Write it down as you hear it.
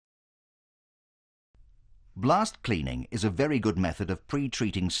Blast cleaning is a very good method of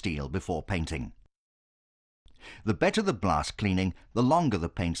pre-treating steel before painting. The better the blast cleaning, the longer the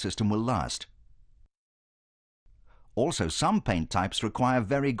paint system will last. Also, some paint types require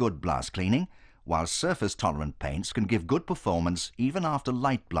very good blast cleaning, while surface-tolerant paints can give good performance even after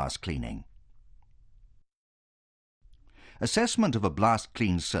light blast cleaning. Assessment of a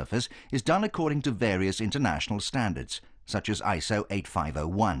blast-cleaned surface is done according to various international standards, such as ISO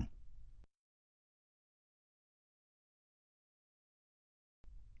 8501.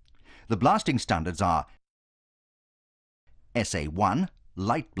 The blasting standards are SA1,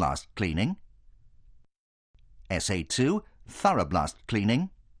 light blast cleaning, SA2, thorough blast cleaning,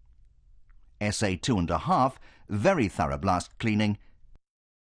 SA2.5, very thorough blast cleaning,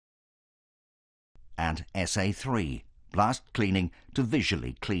 and SA3, blast cleaning to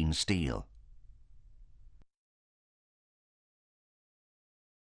visually clean steel.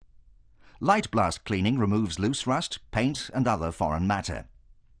 Light blast cleaning removes loose rust, paint and other foreign matter.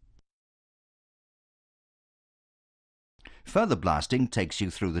 Further blasting takes you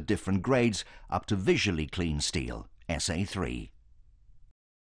through the different grades up to visually clean steel, SA3.